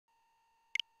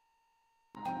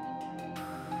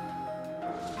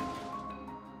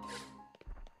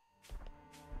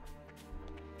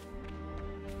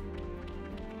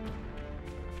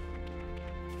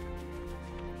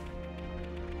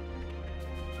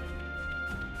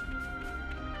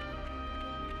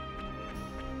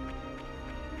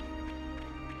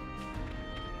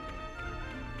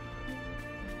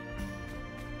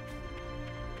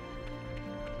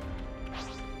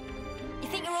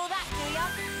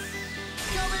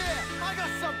got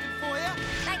something for you.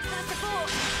 Thanks for the support.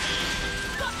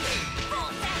 Got you!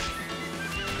 Vortex!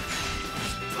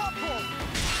 Topple!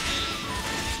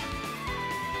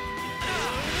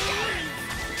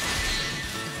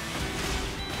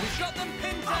 We've got them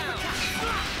pinned down!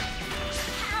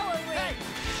 Power ring! Hey,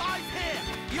 eyes here!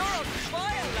 You're on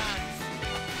fire, Lance!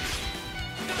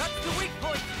 That's the weak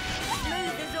point!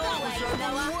 Smooth as That always, was over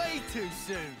Noah. way too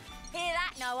soon. Hear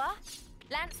that, Noah?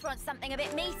 Lance wants something a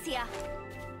bit meatier.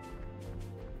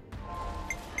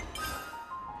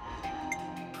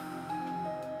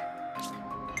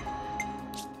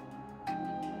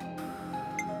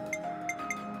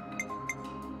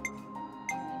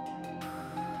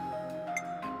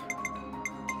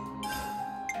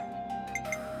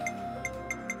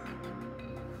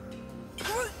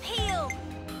 Group heal!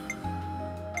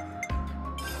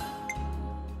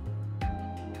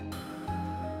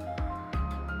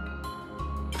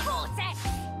 Vortex!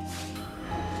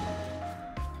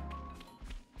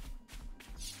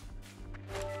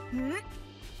 Hmm?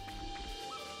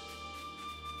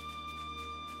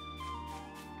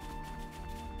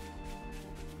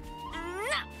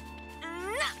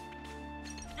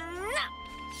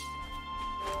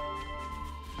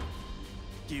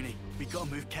 Uni, we gotta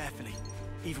move carefully,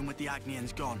 even with the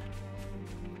Agnians gone.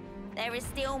 There is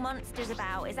still monsters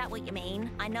about, is that what you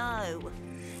mean? I know.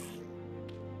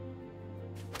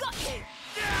 Got you!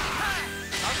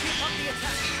 I'll keep up the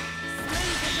attack!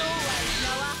 Smooth as always,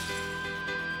 Noah.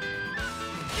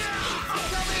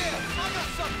 Come here! I got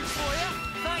something for you!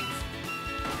 Thanks!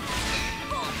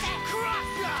 Vortex!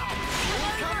 Crush out! All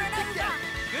Over coming and over. together!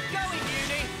 Good going,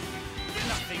 Uni!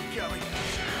 Nothing going.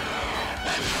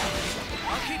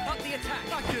 I'll keep up the attack!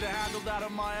 I could have handled that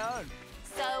on my own.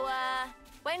 So,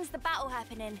 when's the battle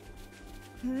happening?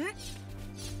 Hmm?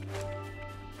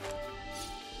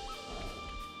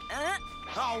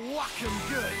 I'll whack 'em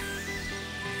good.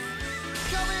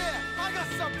 Come here! I got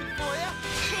something for you!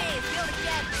 Cheers, you're the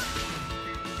gem.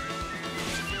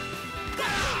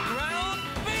 Ground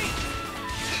beat!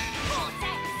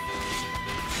 Vortex!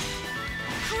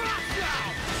 Crush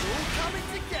out! It's all coming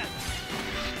together.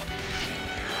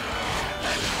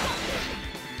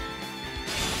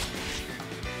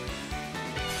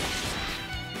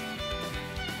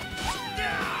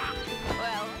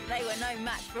 Well, they were no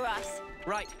match for us.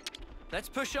 Right, let's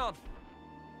push on.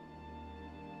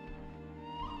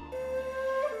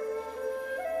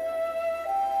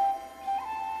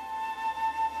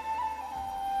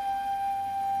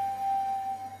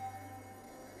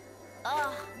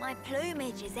 Oh, my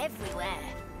plumage is everywhere.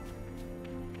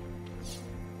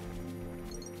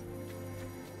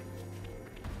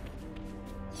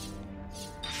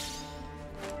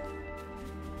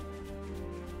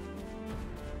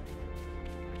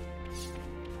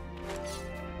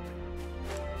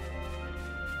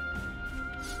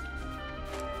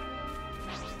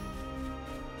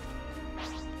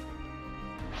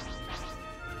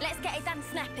 Let's get it done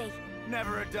snappy.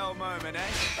 Never a dull moment,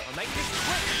 eh? I'll make this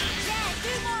quick! Yeah,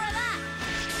 do more of that.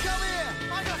 Come here!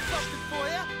 I got something for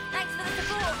you! Thanks for the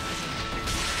support.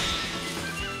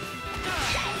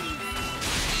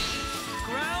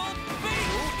 Ground beat!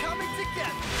 All coming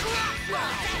together. Crush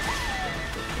out!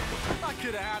 I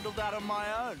could have handled that on my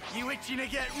own. You itching to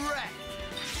get wrecked?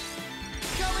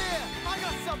 Come here! I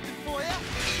got something for you!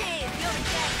 Cheers, you're the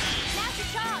gem. Now's your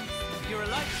chance. You're a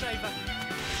lifesaver.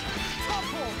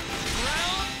 Topple!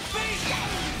 Ground beat!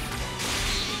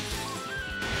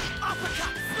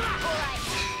 Uppercut! All right,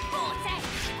 Vortex.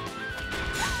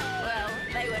 Well,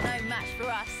 they were no match for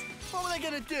us. What were they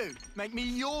gonna do? Make me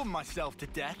yawn myself to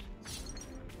death?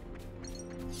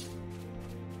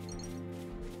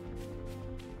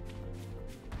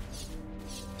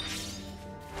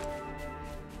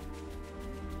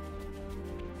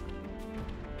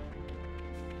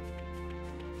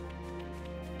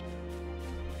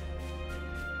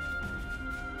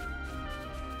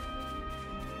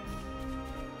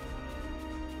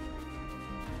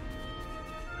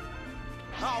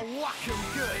 I'll whack 'em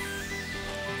good.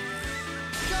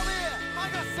 Come here! I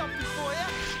got something for you!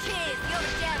 Cheers, you're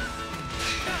the gem.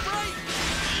 Break!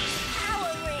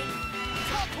 Power ring.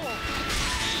 Topple!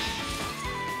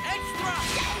 Extra!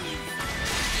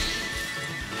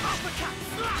 Uppercut!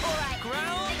 All right,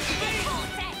 Ground beat!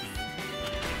 Vortex.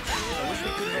 I wish we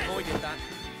could have avoided that.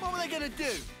 What were they gonna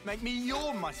do? Make me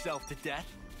yawn myself to death?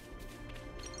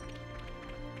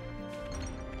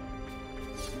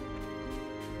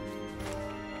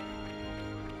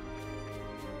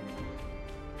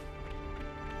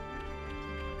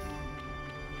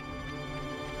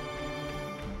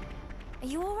 Are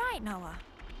you all right, Noah?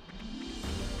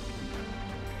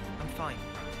 I'm fine.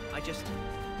 I just...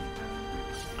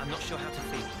 I'm not sure how to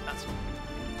feel, that's all.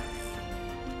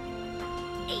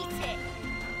 Eat it.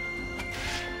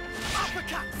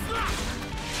 Uppercut! Slap!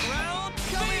 Ground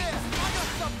Come beat! here! I got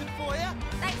something for you!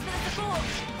 Thanks for the support.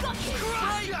 Got you.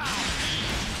 Crush ya!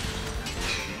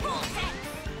 Vortex.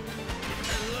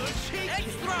 Cheeky!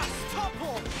 Extra!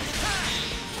 Topple!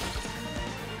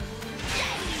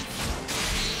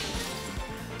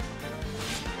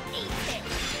 Eat it.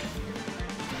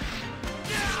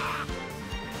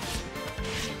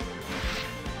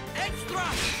 Extra!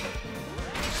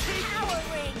 Power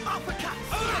ring. Uppercut!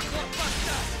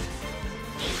 Blockbuster!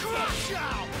 Crush ya!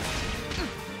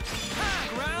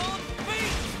 Ground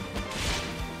beat!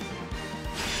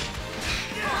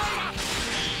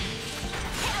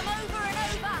 Hit 'em over and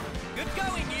over. Good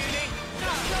going, Uni!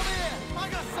 Come here! I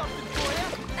got something for you!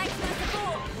 Thanks for the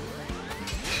support.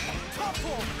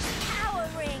 Topple! Power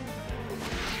ring.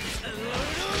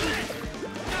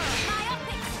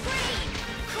 Myopic scream.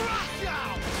 Crush ya!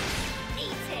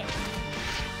 Eat it.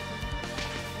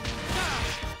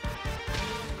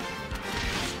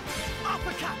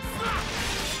 Uppercut! Slap!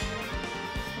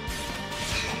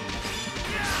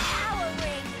 Power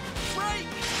ring. Break!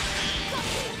 Got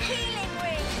you. Healing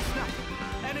ring.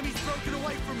 Enemy's broken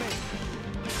away from me!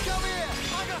 Come here!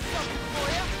 I got something for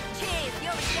you! Cheers.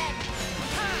 You're a gem.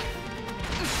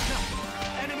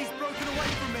 Enemy's broken away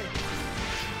from me!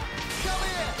 Come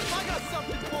here! I got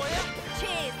something for you!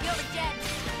 Cheers. You're a gem.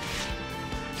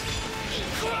 Eat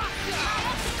it. Crush ya!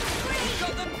 Myopic scream.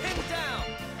 Got them pinned down!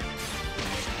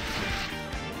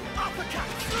 Uppercut!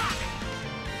 Slap!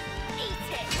 Eat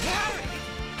it.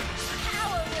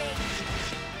 Power ring.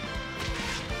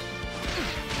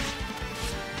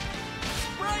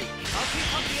 Break! I'll keep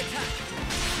up the attack!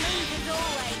 Smooth as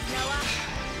always, Noah.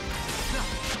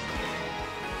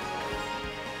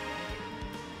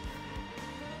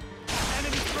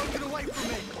 Enemy's broken away from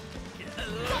me!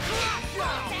 Crush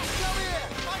ya! Come here!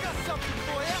 I got something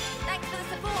for you! Thanks for the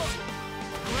support.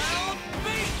 Ground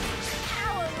beat!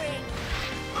 Power ring.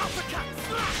 Uppercut!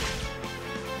 Slap!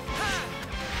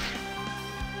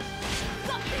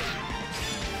 Got you.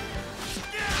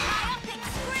 Myopic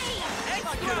scream.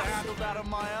 I could have handled that on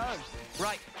my own!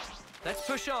 Right, let's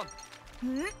push on.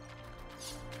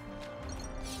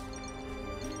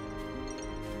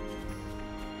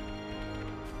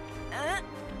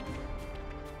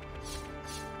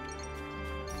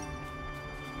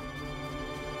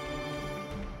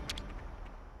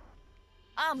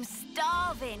 I'm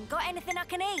starving. Got anything I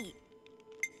can eat?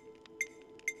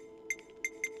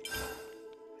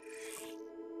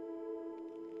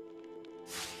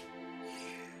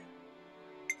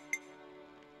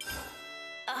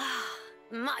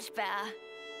 Much better.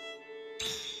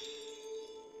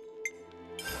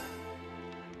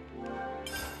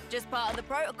 Just part of the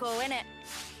protocol, innit?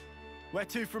 Where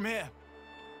to from here?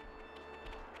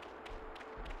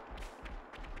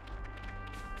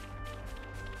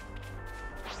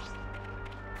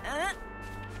 Ow!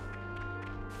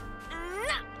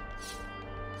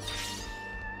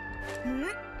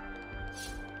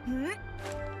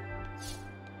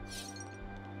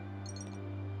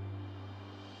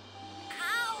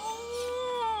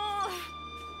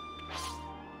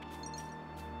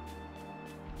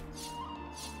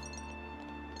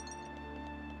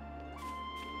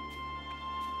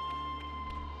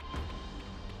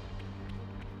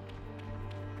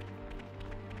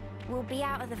 We'll be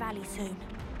out of the valley soon.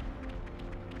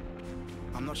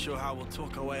 I'm not sure how we'll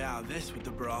talk our way out of this with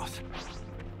the brass.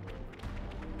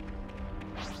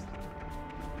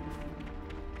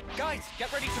 Guys,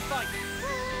 get ready to fight!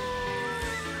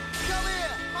 Come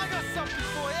here! I got something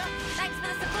for you! Thanks for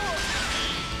the support.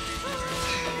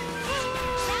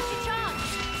 Now's your chance.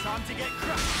 Time to get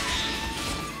crushed!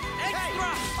 Extra! Hey,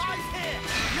 eyes here!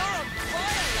 You're on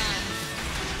fire, lad!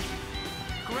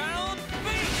 Ground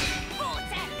beat!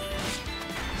 Vortex.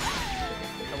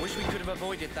 I wish we could have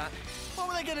avoided that. What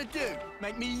were they gonna do?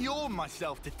 Make me yawn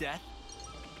myself to death?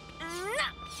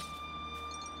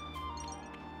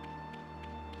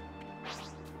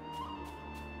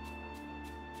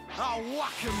 I'll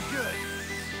whack 'em good!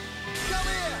 Come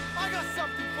here! I got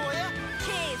something for you!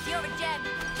 Cheers, you're a gem.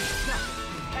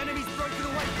 Enemy's broken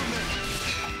away from me!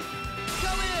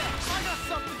 Come here! I got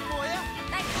something for you!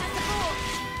 Thanks for the support.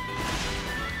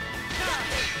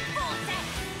 Vortex.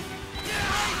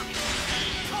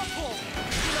 Topple!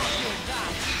 You're not doing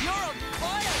that! You're on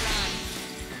fire, lad!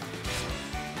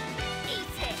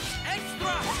 Eat it.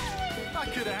 Extra! I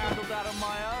could have handled that on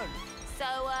my own. So,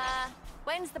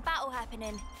 when's the battle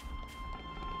happening?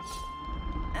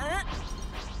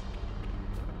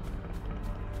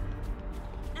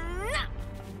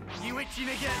 You itching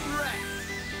to get wrecked?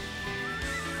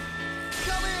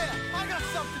 Come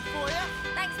something for you.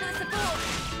 Thanks for the support.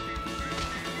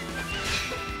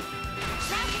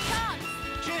 Now's your chance.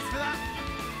 Cheers for that.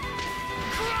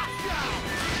 Crusher!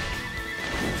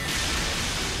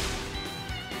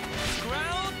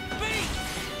 Ground beat!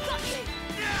 Got you.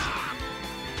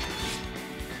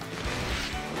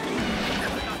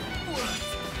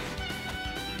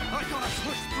 I gotta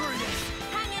push through this.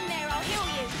 Hang in there, I'll heal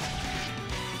you.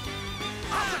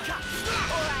 Uppercut!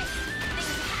 All right.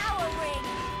 This power ring.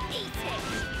 Eat it.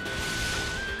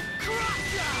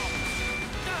 Crusher!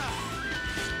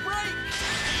 Break!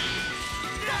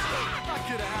 I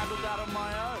could have handled that on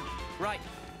my own. Right,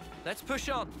 let's push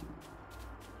on.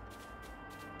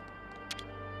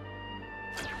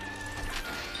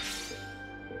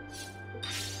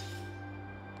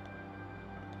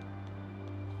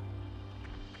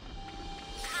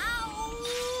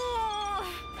 Ow!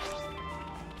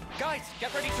 Guys,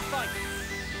 get ready to fight.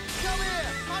 Come here!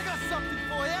 I got something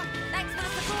for you. Thanks for the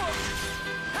support.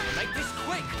 Make this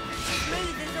quick.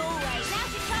 Smooth as always.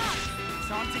 Now's your chance.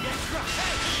 Time to get crushed.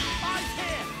 Hey! Eyes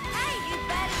here! Hey, you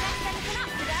barely messed anything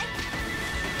up today.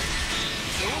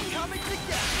 All coming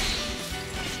together.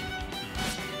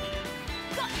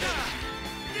 Got you.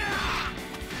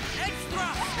 Extra!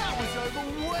 That was over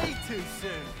way too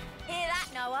soon. Hear that,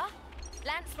 Noah?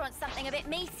 Lance wants something a bit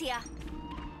meatier.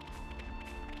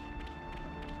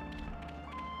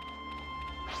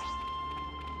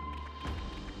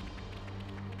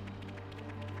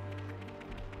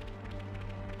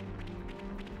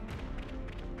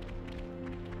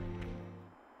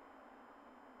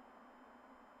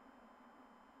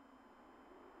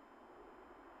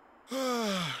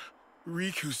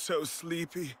 Riku's so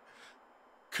sleepy.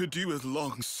 Could do with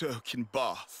long soak in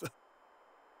bath.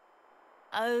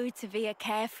 Oh, to be a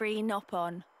carefree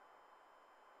nop-on.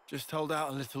 Just hold out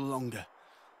a little longer.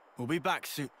 We'll be back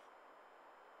soon.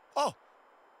 Oh!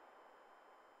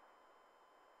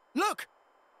 Look!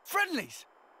 Friendlies!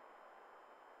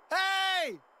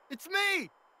 Hey! It's me!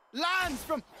 Lance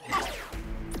from...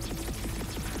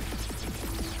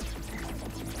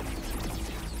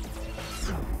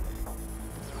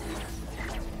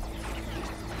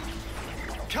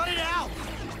 Cut it out!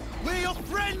 We're your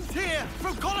friends here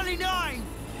from Colony 9!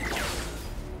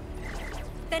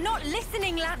 They're not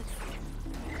listening, Lance.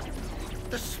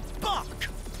 The spark!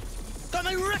 Don't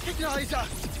they recognize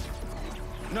us?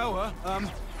 Noah,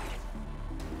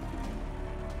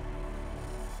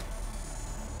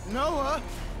 Noah?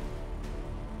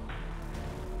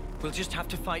 We'll just have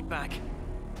to fight back.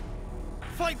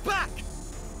 Fight back!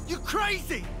 You're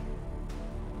crazy!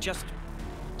 Just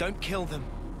don't kill them.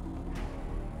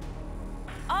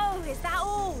 Oh, is that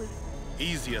all?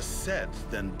 Easier said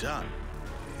than done.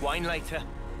 Wine later.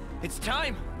 It's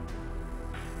time!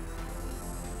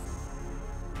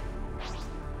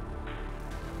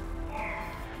 Come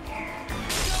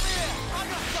here! I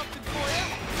got something for you!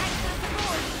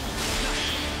 No,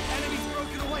 enemy's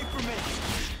broken away from me!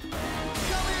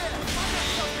 Come here! I got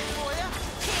something for you!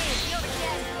 Cheers, you're the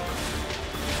gem.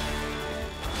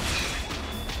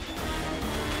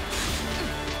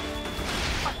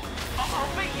 I'll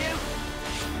beat you!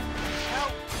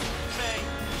 Help me!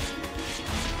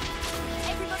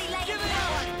 Everybody lay Give it it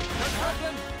down. up! Don't hurt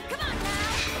them! Come on now.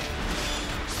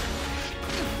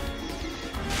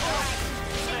 All right,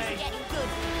 things are getting good.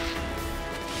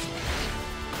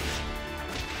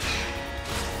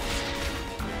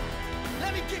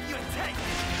 Let me give you a taste!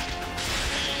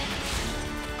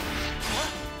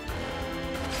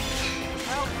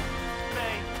 Help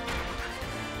me!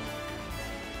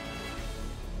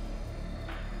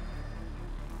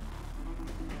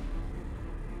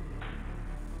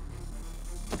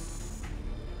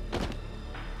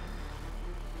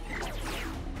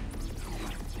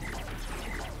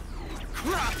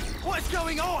 Crap! What's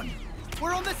going on?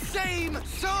 We're on the same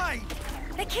side!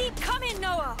 They keep coming,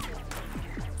 Noah.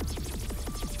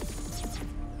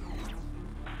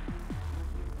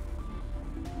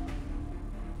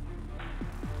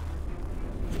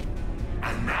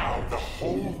 And now the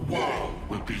whole world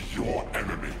will be your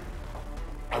enemy.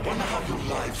 I wonder how your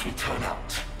lives will turn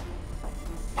out.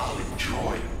 I'll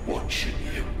enjoy watching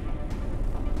you.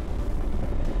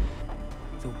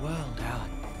 The world, our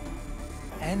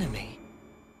enemy.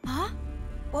 Huh?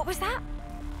 What was that?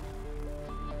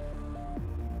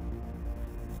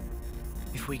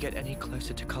 If we get any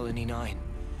closer to Colony 9,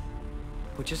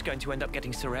 we're just going to end up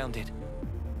getting surrounded.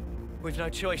 We've no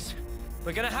choice.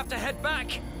 We're gonna have to head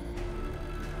back!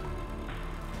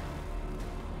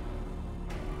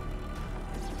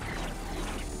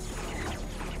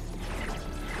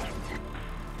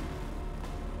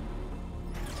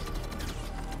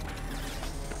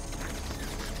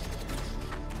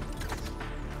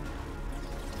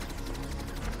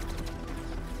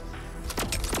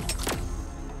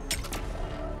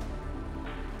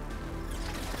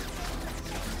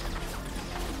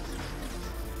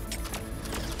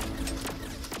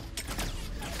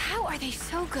 How are they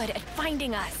so good at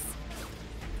finding us?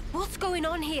 What's going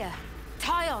on here?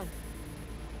 Tyon!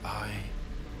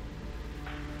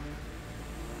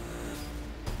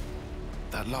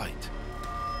 That light.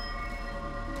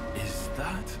 Is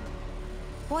that?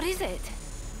 What is it?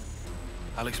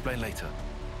 I'll explain later.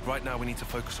 Right now we need to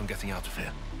focus on getting out of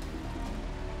here.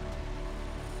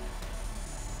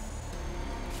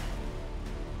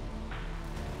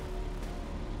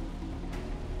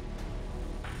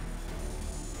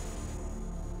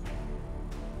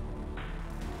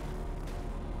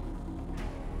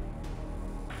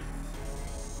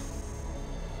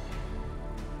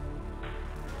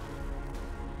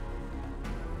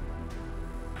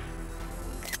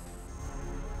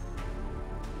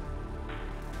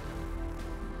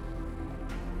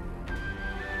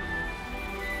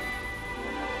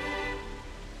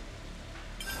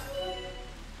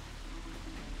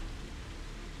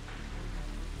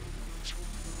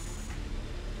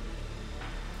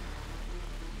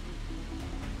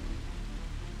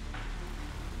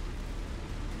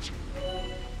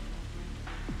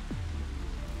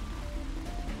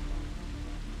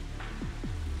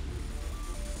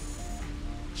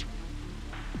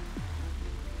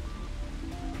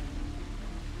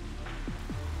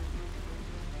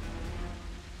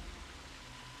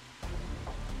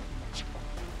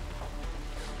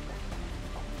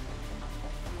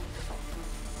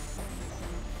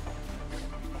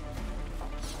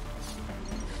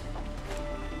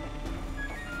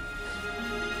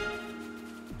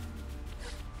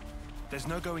 There's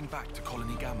no going back to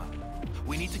Colony Gamma.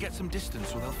 We need to get some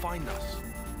distance or they'll find us.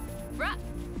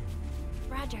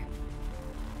 Roger.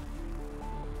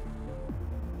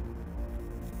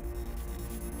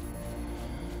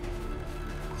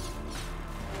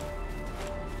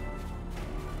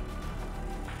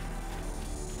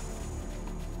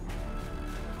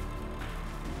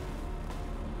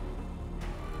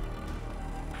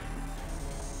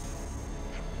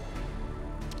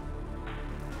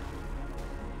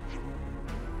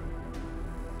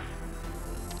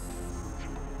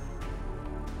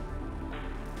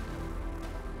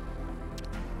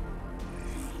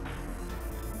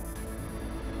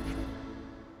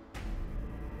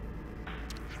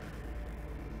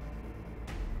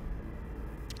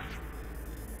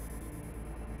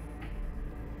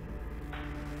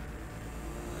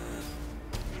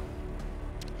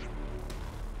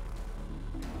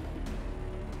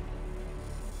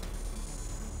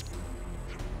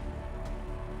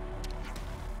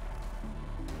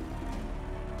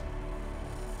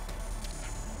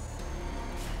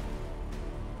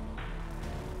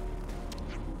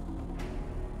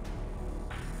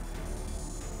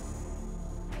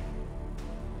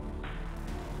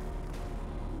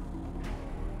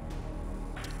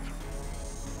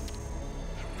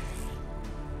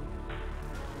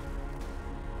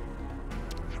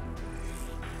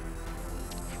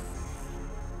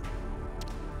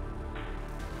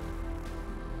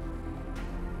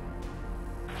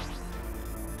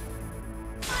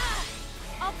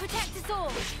 Protect us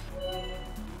all!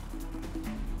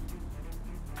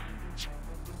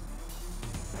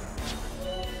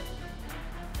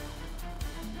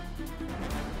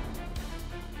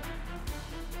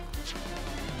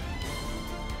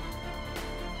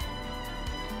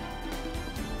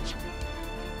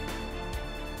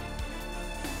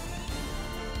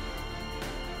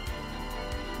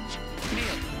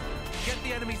 Neil, get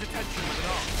the enemy's attention with an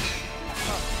arc.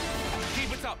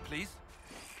 Keep it up, please.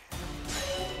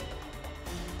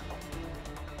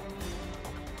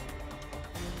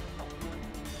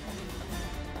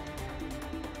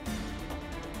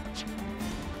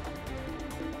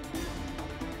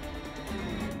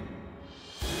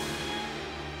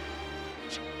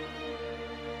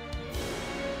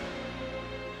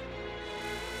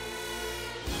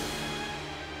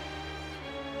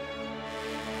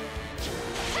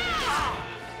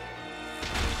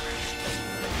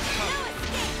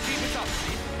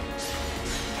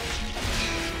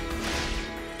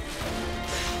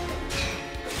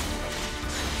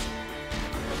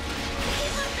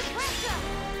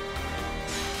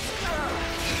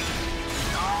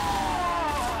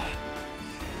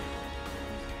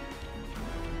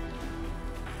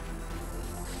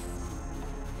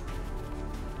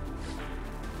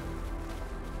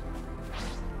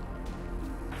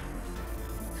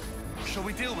 Shall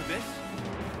we deal with this?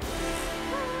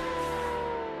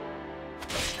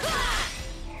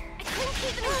 I couldn't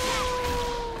keep them in check!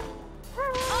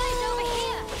 Eyes over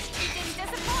here! You didn't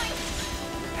disappoint!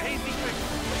 Hazy quick!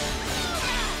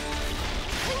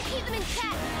 I couldn't keep them in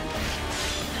check!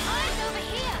 Eyes over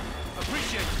here!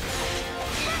 Appreciate it!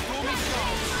 Stormy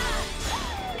strong!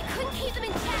 I couldn't keep them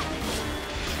in check!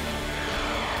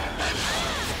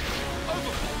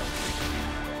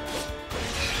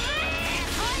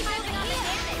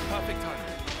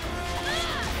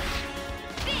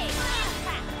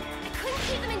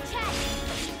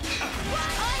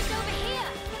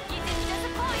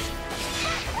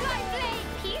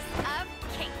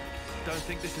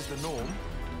 think this is the norm.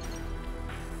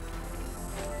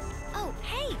 Oh,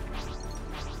 hey!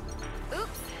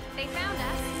 Oops, they found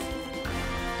us.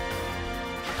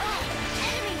 Oh,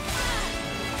 enemies!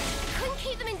 Couldn't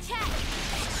keep them in check.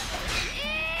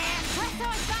 Press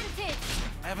our advantage.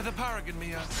 Ever the paragon,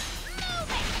 Mia.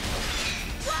 Move it!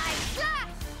 Wide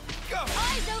slash! Go!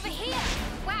 Eyes over here!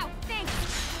 Wow, thanks.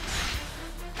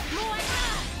 More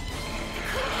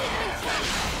couldn't keep them in check.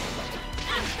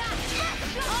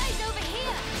 Eyes over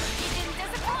here! You didn't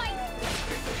disappoint.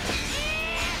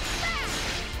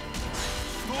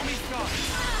 Stormy Sky!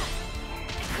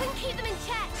 Couldn't keep them in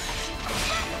check.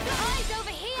 Eyes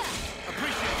over here!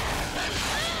 Appreciate it.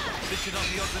 This should up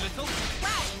the odds a little.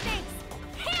 Wow, thanks.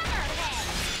 Hammerhead!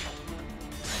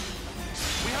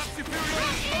 We have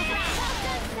superiority over... Well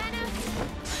done, Xenos.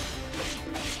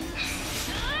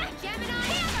 Gemini!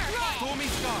 Hammerhead! Stormy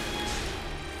Sky!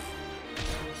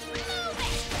 Move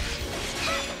it!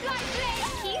 Butterfly blade!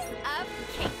 Piece of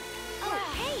cake. Oh,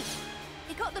 hey!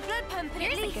 You got the blood pumping at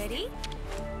least. Here's a goodie.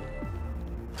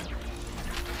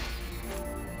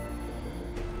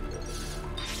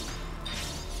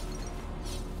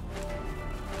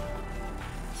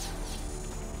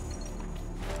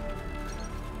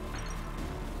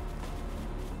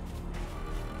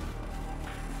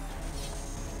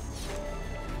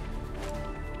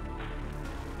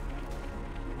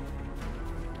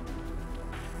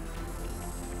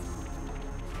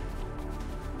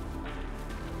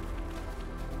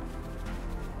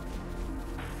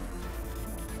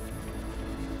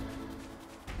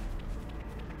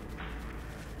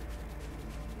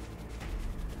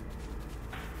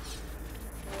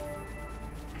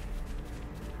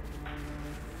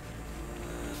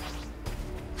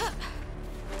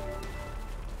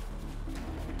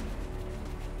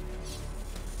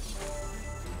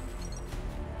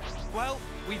 Well,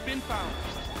 we've been found.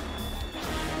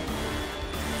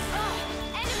 Oh,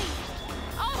 enemies!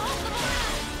 I'll hold them all!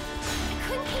 I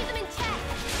couldn't keep them in check.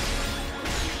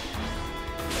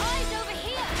 Eyes over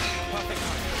here! Perfect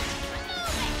time.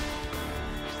 Move it!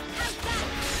 How's that?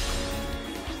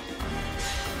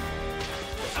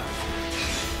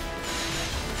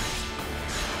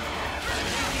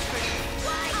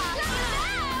 Why?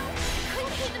 Now! I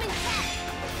couldn't keep them in check.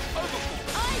 Overboard.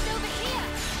 Eyes over here!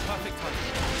 Perfect time.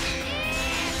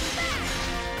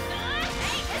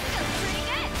 Hey, this feels pretty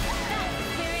good. That's the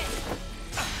spirit.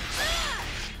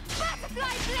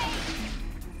 Butterfly blade!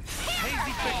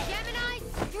 Hazy figure. Gemini,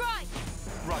 strike!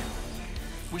 Right.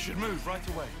 We should move right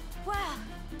away. Wow,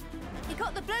 you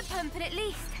got the blood pumping at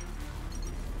least.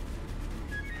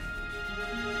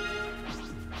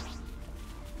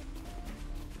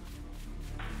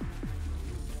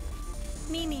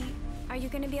 Mimi, are you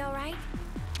gonna be all right?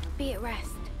 Be at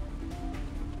rest.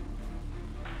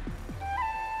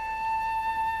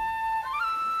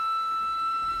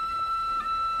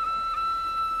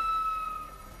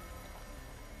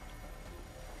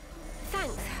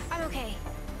 Thanks, I'm okay.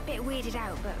 Bit weirded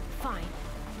out, but fine.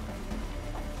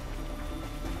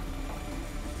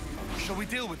 Shall we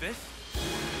deal with this?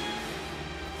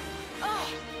 Oh,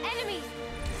 enemies!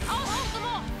 I'll hold them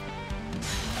off!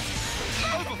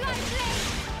 Butterfly blade!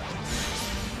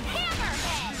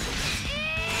 Hammerhead!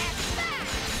 Back!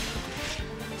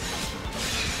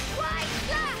 Wide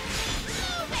slash!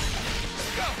 Move it!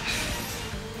 Go!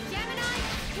 Gemini,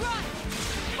 strike!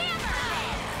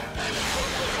 Hammerhead!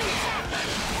 Keep in check!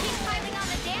 Keep piling on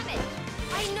the damage!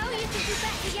 I know you can do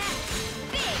better yet!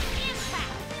 Big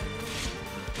impact!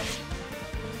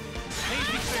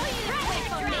 Hazy Show figure. you the way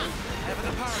from me! Ever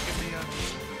the paragon, Mia.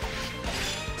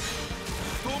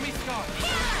 Stormy Sky.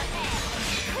 Hammerhead!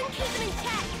 Couldn't keep them in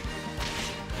check!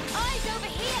 Eyes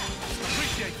over here!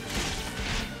 Appreciate it.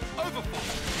 Overboard.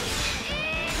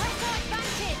 Press our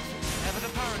advantage! Ever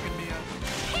the paragon, Mia.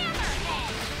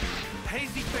 Hammerhead!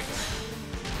 Hazy figure.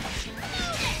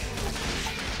 Move it!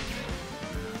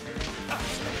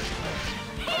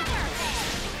 Hammerhead!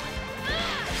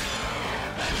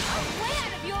 I'm way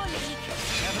out of your league!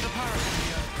 Ever the paragon,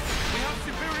 Mia. We have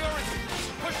superiority.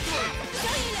 Push through.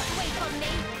 Show you look away from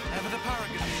me! Ever the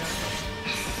paragon, Mia.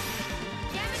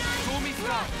 Gemini, Stormy Sky.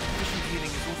 strike! Mission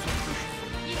healing is also crucial.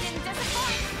 You didn't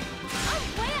disappoint! I'm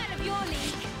way out of your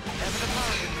league! Ever the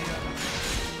paragon, Mia.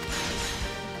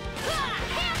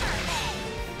 Hammerhead!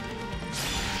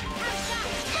 How's that?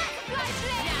 Butterfly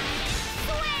blade!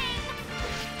 Swing!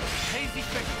 Hazy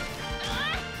figure.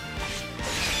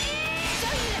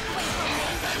 Show you look away from me!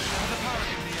 Ever the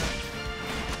paragon, Mia.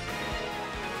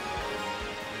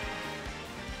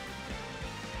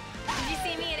 Did you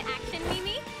see me in action,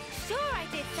 Mimi? Sure I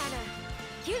did, Sana.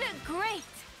 You look great.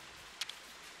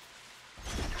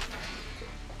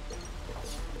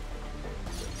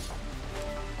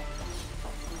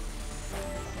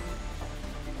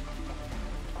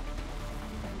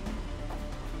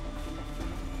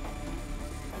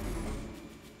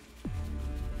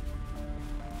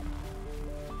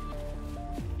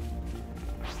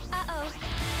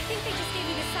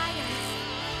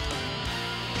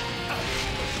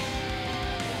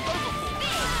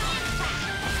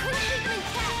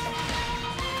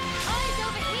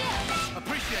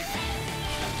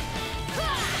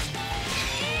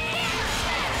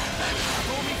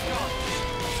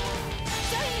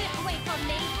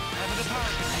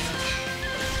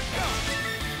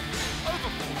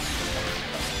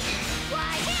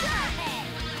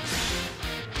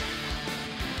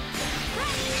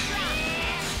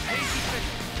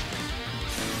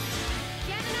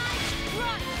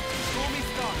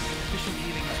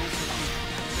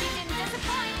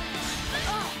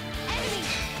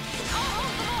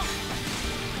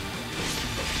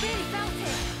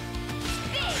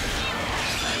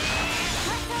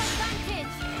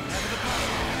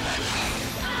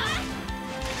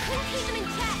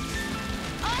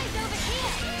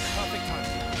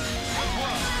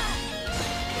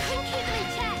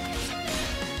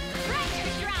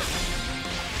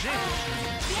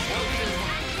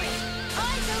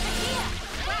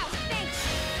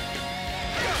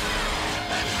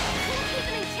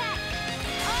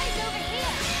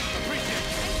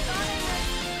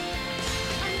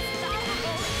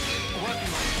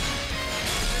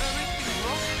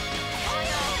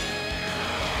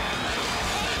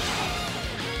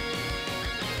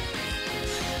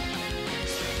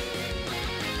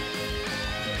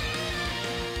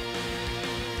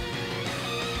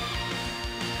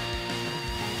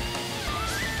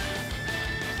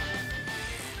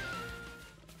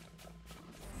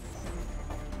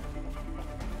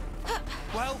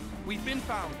 Well, we've been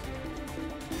found.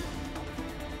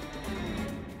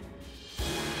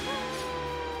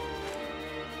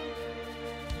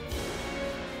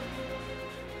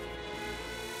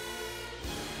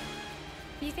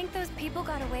 You think those people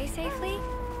got away safely?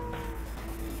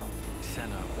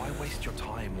 Senna, why waste your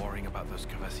time worrying about those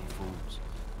Kavesi fools?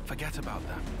 Forget about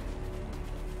them.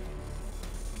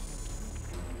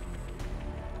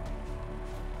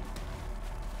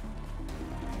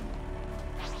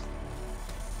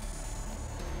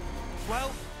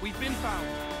 Well, we've been found.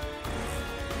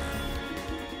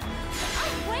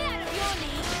 I'm way out of your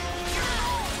league.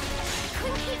 I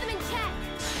couldn't keep them in check.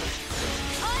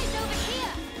 Eyes over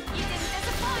here. You didn't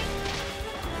disappoint.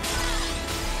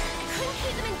 I couldn't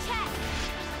keep them in check.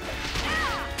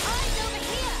 Eyes over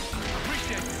here.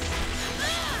 Appreciate it.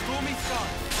 Stormy sky.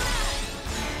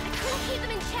 I couldn't keep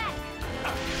them in check.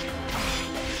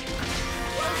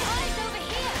 Eyes over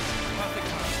here. Perfect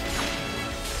time.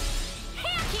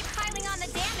 Keep piling on the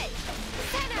damage.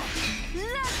 Senna,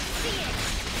 love to see it.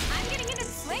 I'm getting into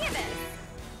the swing of this.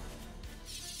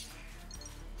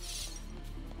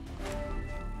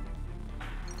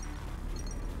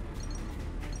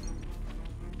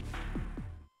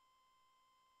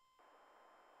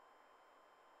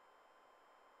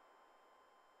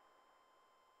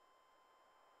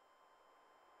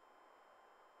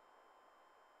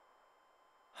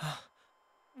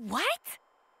 What?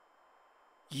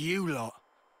 You lot.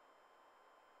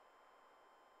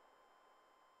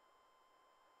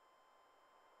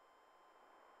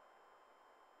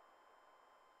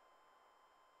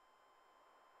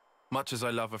 Much as I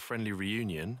love a friendly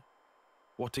reunion,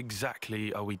 what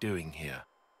exactly are we doing here?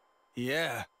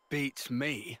 Yeah, beats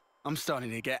me. I'm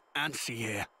starting to get antsy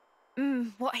here.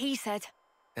 What he said.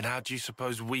 And how do you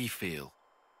suppose we feel?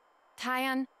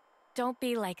 Tyon, don't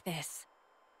be like this.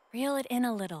 Reel it in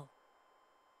a little.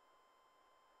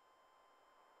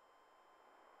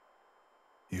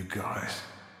 You guys,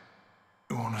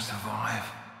 you want to survive?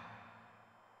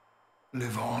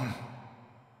 Live on?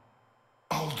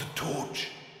 Hold the torch?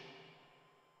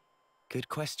 Good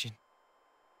question.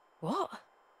 What?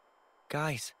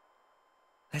 Guys,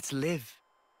 let's live.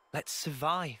 Let's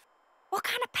survive. What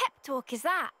kind of pep talk is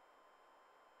that?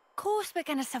 Of course we're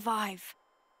gonna survive.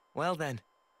 Well then,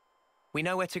 we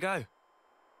know where to go.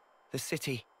 The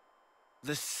city.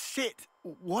 The sit?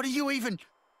 What are you even...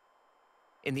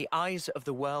 In the eyes of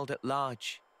the world at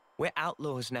large, we're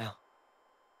outlaws now.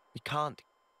 We can't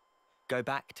go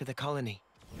back to the colony.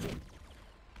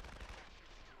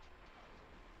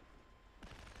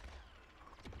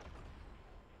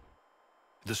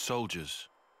 The soldiers.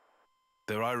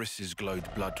 Their irises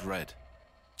glowed blood red,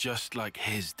 just like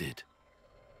his did.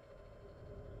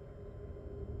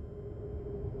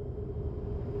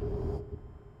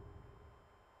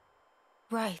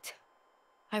 Right.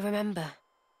 I remember.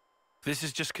 This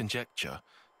is just conjecture.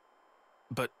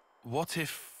 But what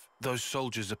if those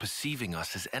soldiers are perceiving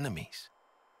us as enemies?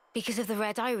 Because of the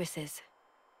red irises.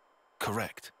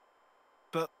 Correct.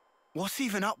 But what's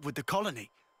even up with the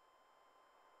colony?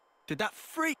 Did that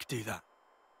freak do that?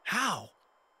 How?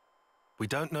 We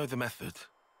don't know the method,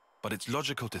 but it's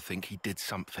logical to think he did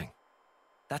something.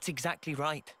 That's exactly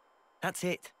right. That's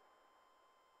it.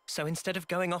 So instead of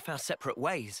going off our separate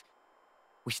ways,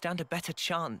 we stand a better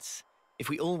chance if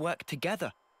we all work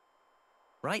together.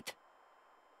 Right?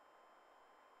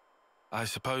 I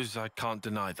suppose I can't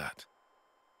deny that.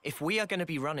 If we are going to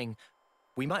be running,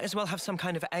 we might as well have some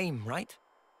kind of aim, right?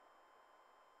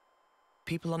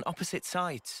 People on opposite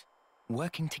sides,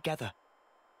 working together.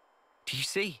 Do you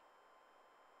see?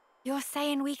 You're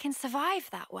saying we can survive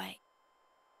that way?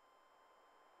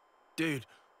 Dude,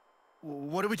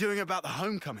 what are we doing about the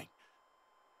homecoming?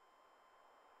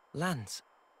 Lance,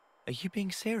 are you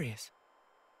being serious?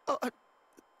 Oh,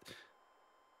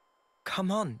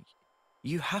 Come on,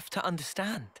 you have to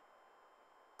understand.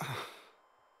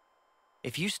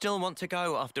 If you still want to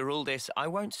go after all this, I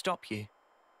won't stop you.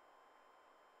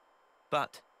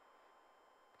 But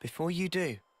before you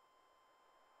do,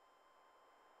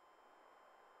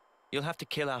 you'll have to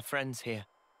kill our friends here.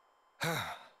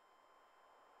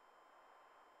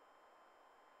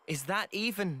 Is that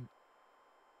even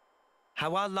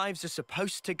how our lives are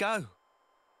supposed to go?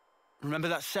 Remember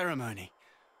that ceremony?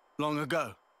 Long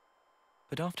ago?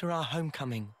 But after our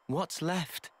homecoming, what's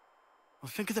left? Well,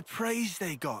 think of the praise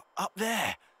they got, up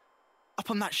there. Up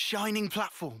on that shining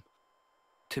platform.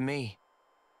 To me,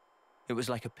 it was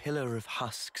like a pillar of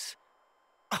husks.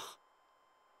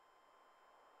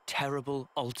 Terrible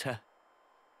altar,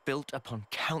 built upon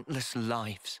countless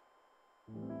lives.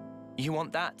 You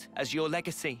want that as your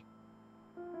legacy?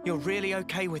 You're really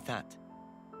okay with that?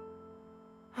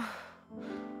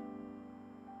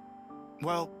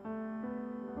 Well,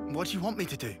 what do you want me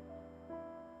to do?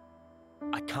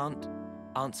 I can't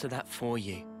answer that for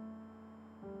you.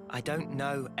 I don't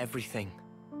know everything.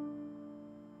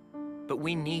 But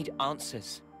we need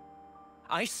answers.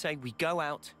 I say we go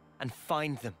out and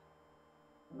find them.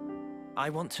 I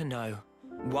want to know,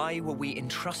 why were we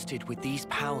entrusted with these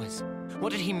powers?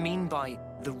 What did he mean by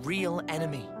the real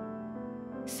enemy?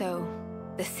 So,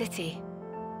 the city.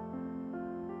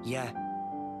 Yeah.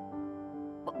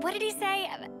 What did he say?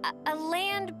 A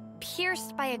land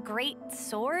pierced by a great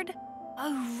sword?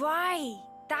 Oh, right.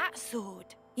 That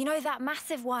sword. You know, that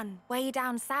massive one, way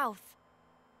down south.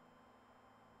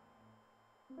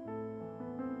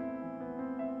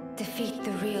 Defeat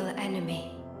the real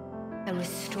enemy and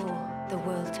restore the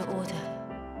world to order.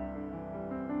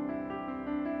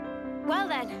 Well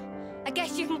then, I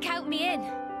guess you can count me in.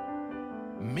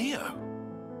 Mio?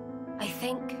 I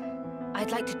think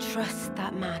I'd like to trust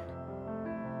that man.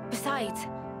 Besides,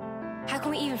 how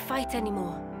can we even fight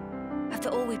anymore after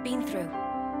all we've been through?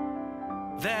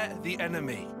 They're the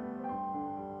enemy.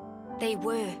 They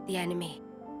were the enemy.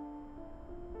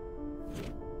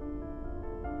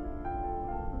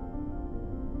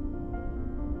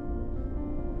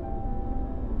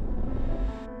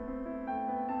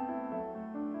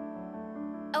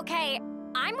 Okay,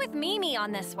 I'm with Mimi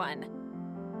on this one.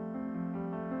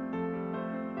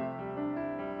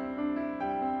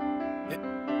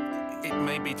 It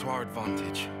may be to our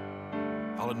advantage.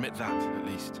 I'll admit that, at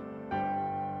least.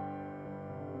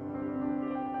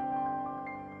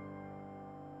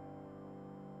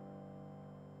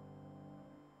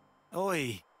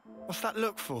 Oi, what's that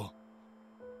look for?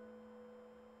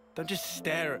 Don't just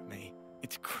stare at me.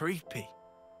 It's creepy.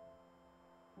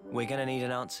 We're gonna need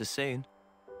an answer soon.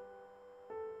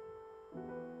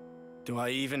 Do I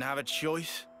even have a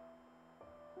choice?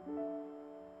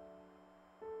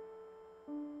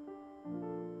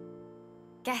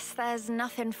 Guess there's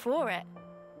nothing for it.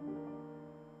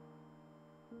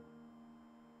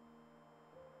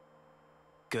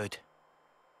 Good.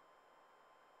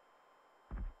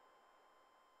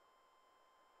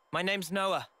 My name's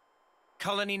Noah.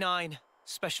 Colony 9,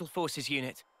 Special Forces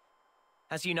Unit.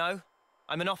 As you know,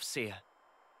 I'm an officer.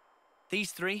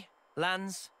 These three,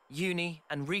 Lance, Uni,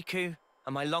 and Riku,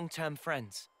 are my long-term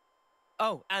friends.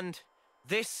 Oh, and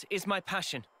this is my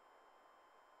passion.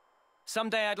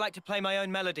 Someday I'd like to play my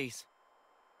own melodies.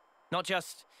 Not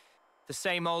just the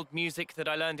same old music that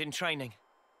I learned in training.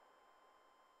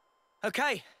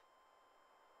 Okay.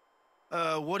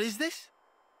 What is this?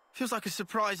 Feels like a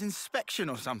surprise inspection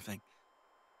or something.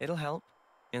 It'll help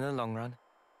in the long run.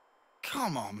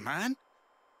 Come on, man.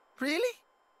 Really?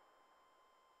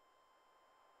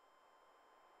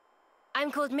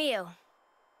 I'm called Mio.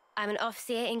 I'm an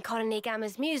officer in Colony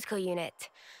Gamma's musical unit.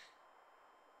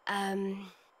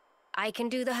 I can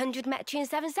do the 100 metri in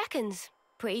 7 seconds.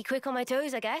 Pretty quick on my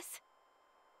toes, I guess.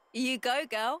 You go,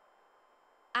 girl.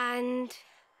 And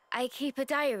I keep a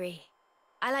diary.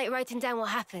 I like writing down what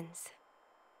happens.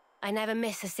 I never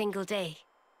miss a single day.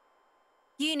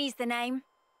 Uni's the name.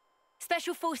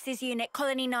 Special Forces Unit,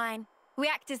 Colony 9. We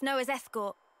act as Noah's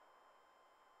escort.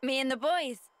 Me and the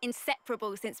boys,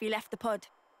 inseparable since we left the pod.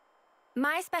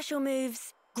 My special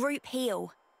move's Group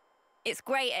Heal. It's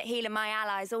great at healing my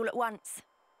allies all at once.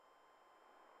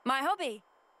 My hobby?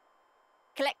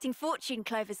 Collecting fortune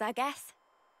clovers, I guess.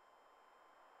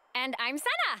 And I'm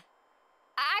Senna.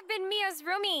 I've been Mio's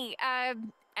roomie,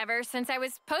 ever since I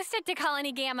was posted to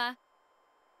Colony Gamma.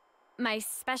 My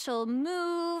special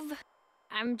move?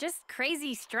 I'm just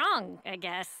crazy strong, I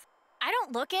guess. I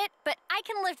don't look it, but I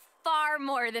can lift far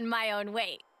more than my own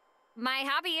weight. My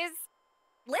hobby is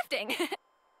lifting.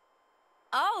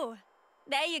 Oh,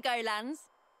 there you go, Lance.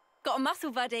 Got a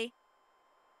muscle buddy.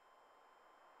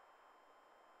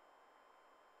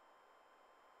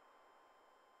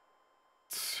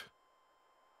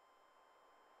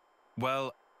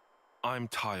 Well, I'm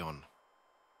Tyon.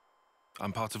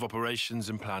 I'm part of operations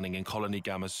and planning in Colony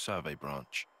Gamma's survey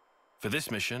branch. For this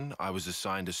mission, I was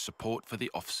assigned as support for the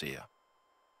Offseer.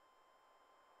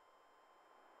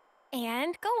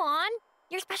 And go on.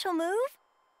 Your special move?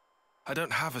 I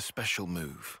don't have a special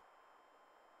move.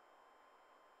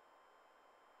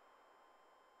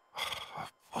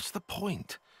 What's the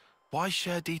point? Why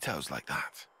share details like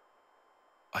that?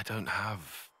 I don't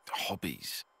have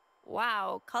hobbies.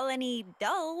 Wow, Colony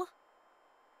dull.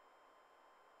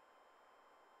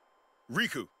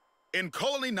 Riku. In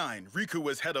Colony 9, Riku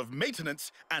was head of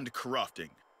maintenance and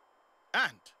crafting.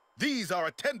 And these are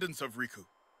attendants of Riku.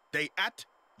 They at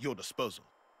your disposal.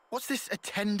 What's this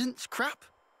attendance crap?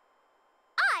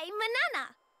 I'm Manana.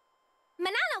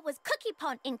 Manana was Cookie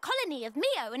Pond in Colony of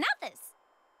Mio and others.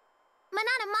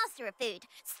 Manana master of food.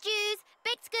 Stews,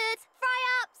 baked goods,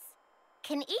 fry-ups.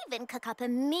 Can even cook up a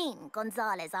mean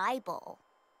Gonzalez eyeball.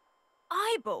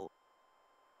 Eyeball?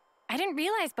 I didn't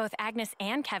realize both Agnes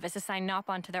and Kevis assigned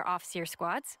Nopon to their off-seer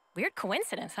squads. Weird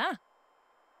coincidence, huh?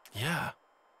 Yeah,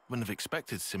 wouldn't have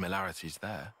expected similarities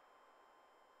there.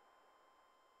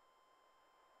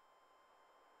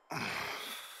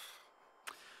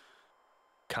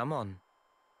 Come on.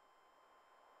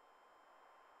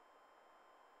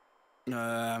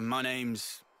 My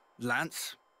name's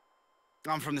Lance.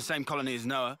 I'm from the same colony as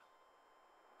Noah.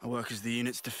 I work as the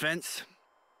unit's defense.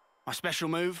 My special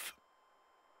move...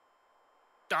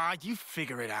 you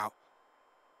figure it out.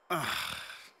 Ugh.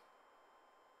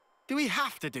 Do we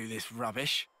have to do this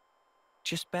rubbish?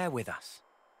 Just bear with us.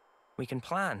 We can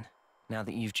plan, now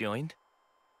that you've joined.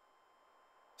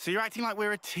 So you're acting like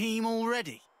we're a team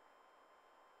already?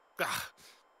 Ugh.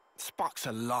 Spock's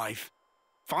alive.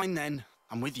 Fine then,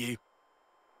 I'm with you.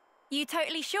 You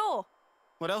totally sure?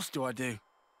 What else do I do?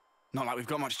 Not like we've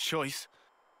got much choice.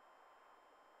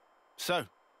 So,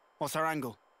 what's our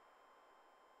angle?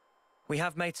 We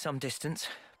have made some distance,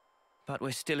 but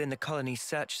we're still in the colony's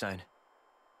search zone.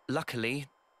 Luckily,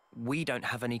 we don't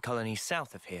have any colonies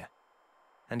south of here.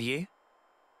 And you?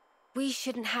 We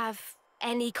shouldn't have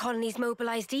any colonies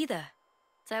mobilized either.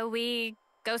 So we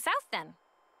go south then?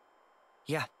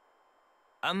 Yeah.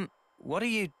 What are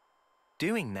you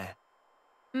doing there?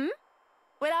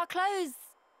 Well, our clothes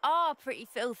are pretty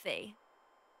filthy.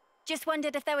 Just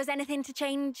wondered if there was anything to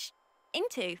change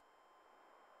into.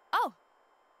 Oh.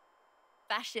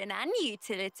 Fashion and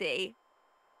utility.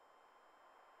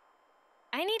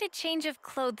 I need a change of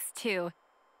clothes too.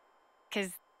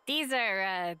 'Cause these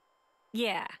are,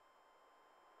 yeah.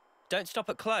 Don't stop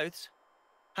at clothes.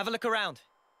 Have a look around.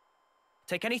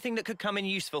 Take anything that could come in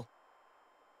useful.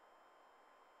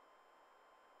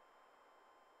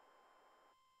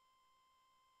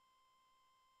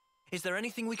 Is there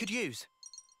anything we could use?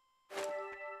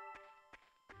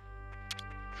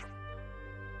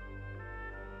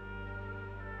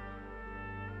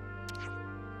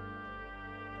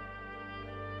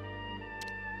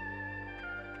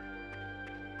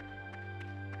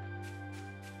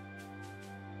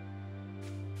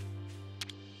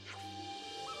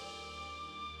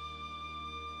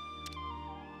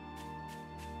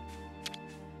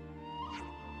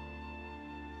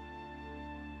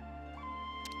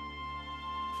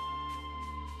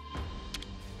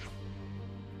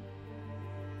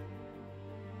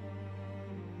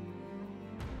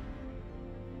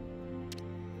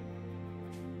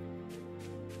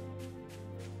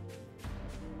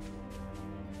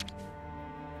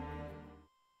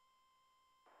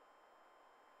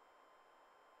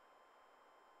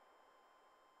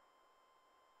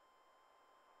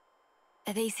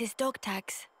 Are these his dog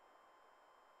tags?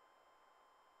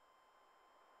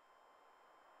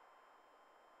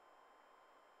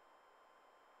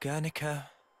 Guernica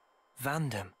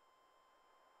Vandam.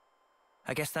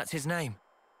 I guess that's his name.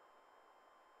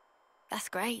 That's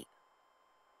great.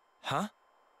 Huh?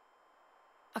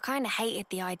 I kinda hated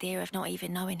the idea of not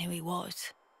even knowing who he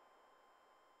was.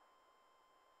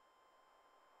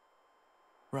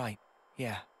 Right,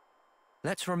 yeah.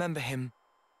 Let's remember him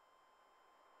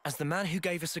as the man who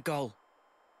gave us a goal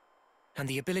and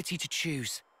the ability to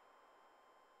choose.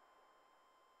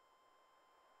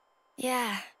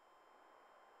 Yeah.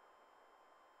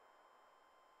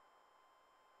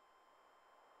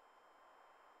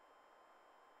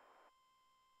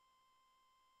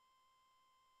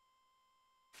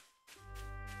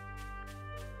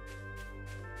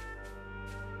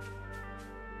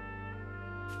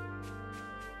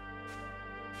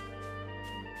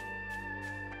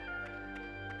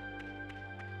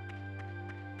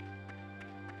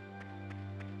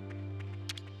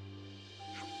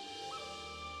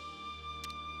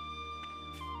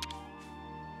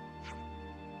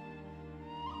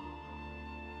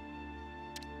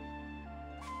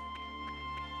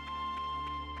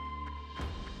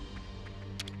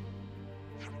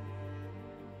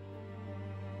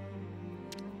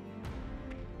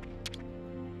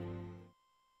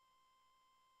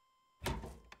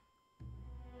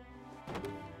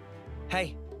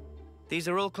 Hey, these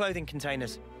are all clothing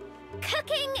containers.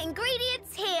 Cooking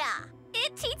ingredients here.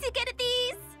 Itchy to get at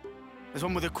these. There's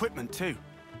one with equipment too.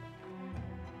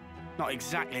 Not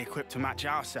exactly equipped to match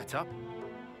our setup.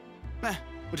 We'll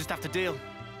just have to deal.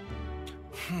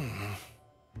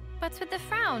 What's with the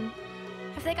frown?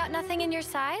 Have they got nothing in your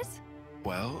size?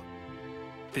 Well,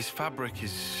 this fabric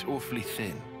is awfully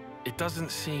thin. It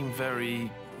doesn't seem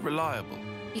very reliable.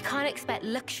 You can't expect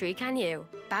luxury, can you?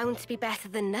 Bound to be better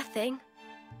than nothing.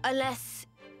 Unless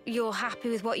You're happy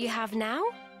with what you have now?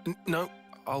 No,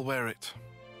 I'll wear it.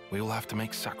 We all have to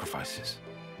make sacrifices.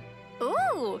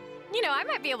 Ooh! You know, I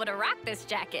might be able to rock this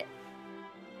jacket.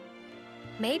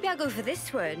 Maybe I'll go for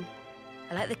this one.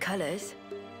 I like the colors.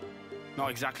 Not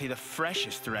exactly the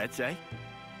freshest threads, eh?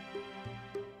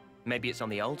 Maybe it's on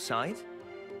the old side,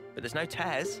 but there's no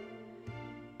tears.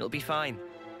 It'll be fine.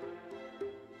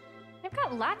 They've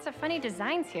got lots of funny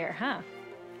designs here, huh?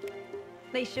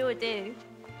 They sure do.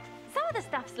 Some of the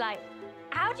stuff's like,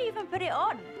 how do you even put it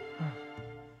on?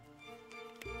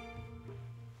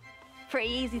 Pretty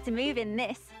easy to move in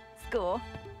this. Score.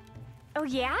 Oh,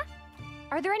 yeah?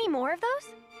 Are there any more of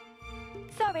those?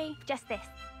 Sorry, just this.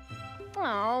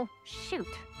 Oh, shoot.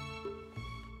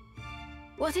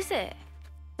 What is it?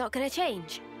 Not gonna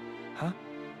change? Huh?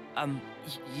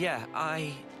 Yeah,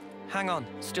 Hang on.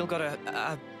 Still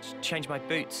gotta, change my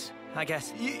boots, I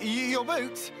guess. Your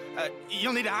boots?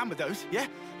 You'll need a hand with those, yeah?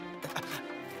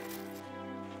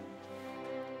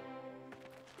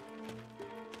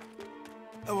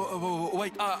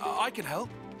 Wait, I can help.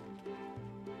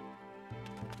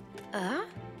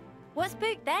 What's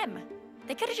spooked them?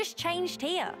 They could have just changed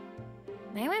here.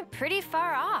 They went pretty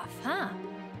far off, huh?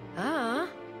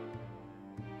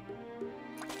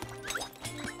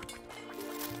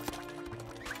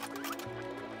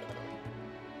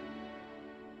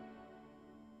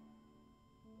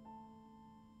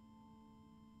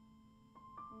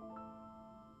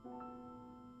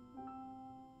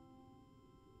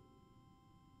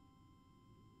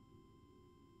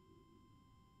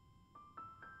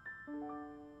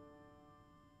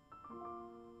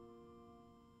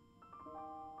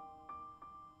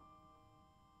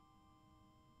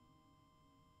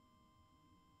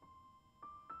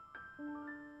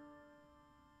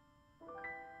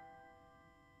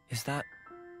 Is that...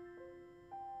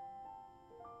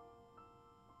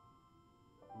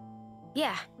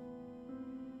 Yeah.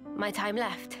 My time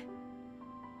left.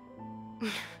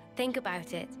 Think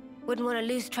about it. Wouldn't want to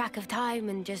lose track of time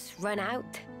and just run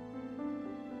out.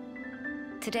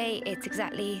 Today, it's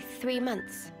exactly 3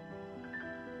 months.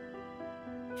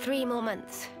 3 more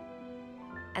months.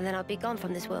 And then I'll be gone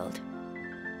from this world.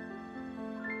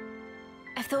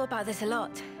 I've thought about this a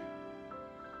lot.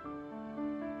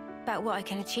 About what I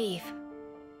can achieve.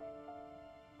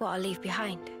 What I'll leave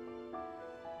behind.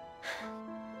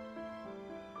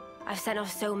 I've sent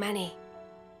off so many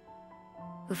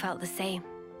who felt the same.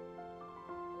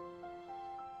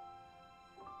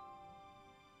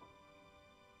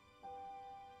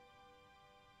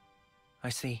 I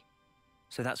see.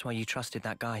 So that's why you trusted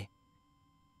that guy.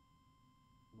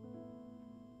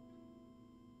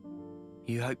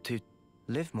 You hope to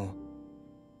live more.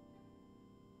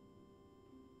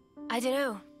 I don't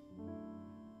know.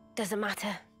 Doesn't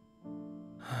matter.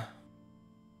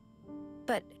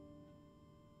 But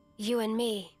you and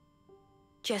me,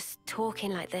 just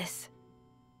talking like this,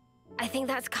 I think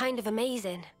that's kind of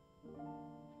amazing.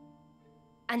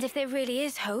 And if there really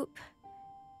is hope,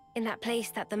 in that place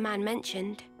that the man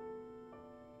mentioned...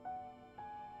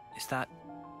 Is that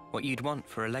what you'd want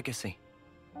for a legacy?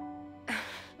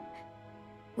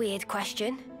 Weird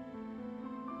question.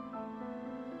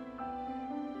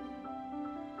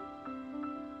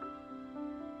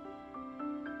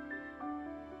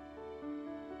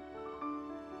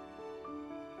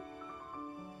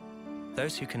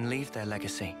 Those who can leave their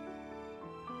legacy,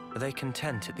 are they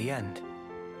content at the end?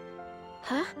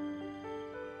 Huh?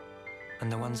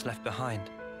 And the ones left behind,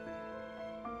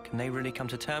 can they really come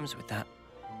to terms with that?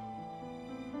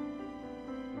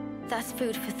 That's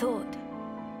food for thought.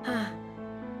 Huh?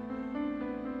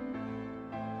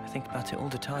 I think about it all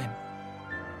the time.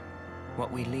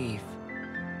 What we leave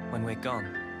when we're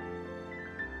gone.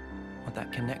 What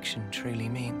that connection truly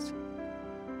means.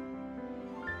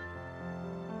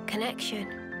 Connection,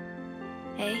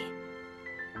 eh?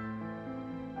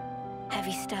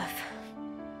 Heavy stuff.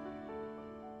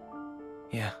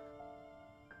 Yeah.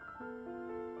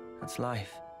 That's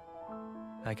life,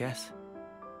 I guess.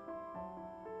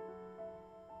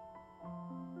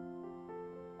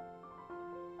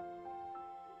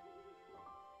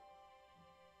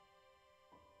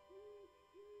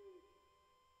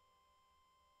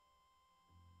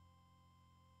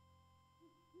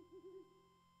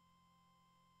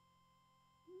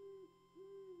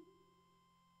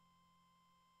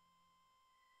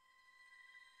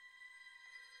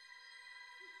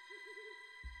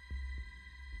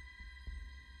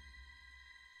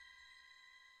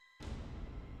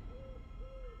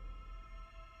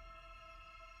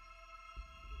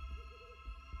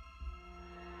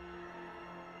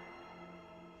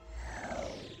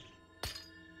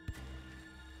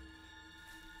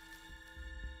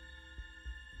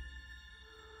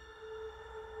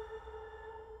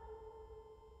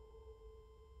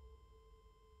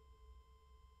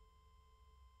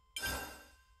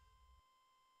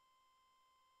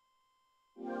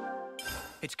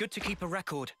 It's good to keep a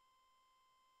record.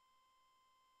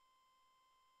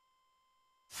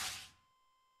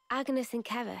 Agnes and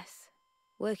Kevis,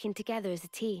 working together as a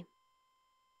team.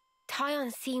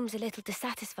 Tyon seems a little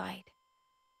dissatisfied,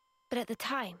 but at the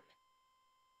time,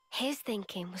 his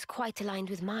thinking was quite aligned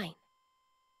with mine.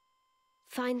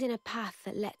 Finding a path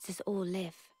that lets us all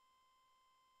live.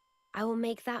 I will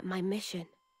make that my mission.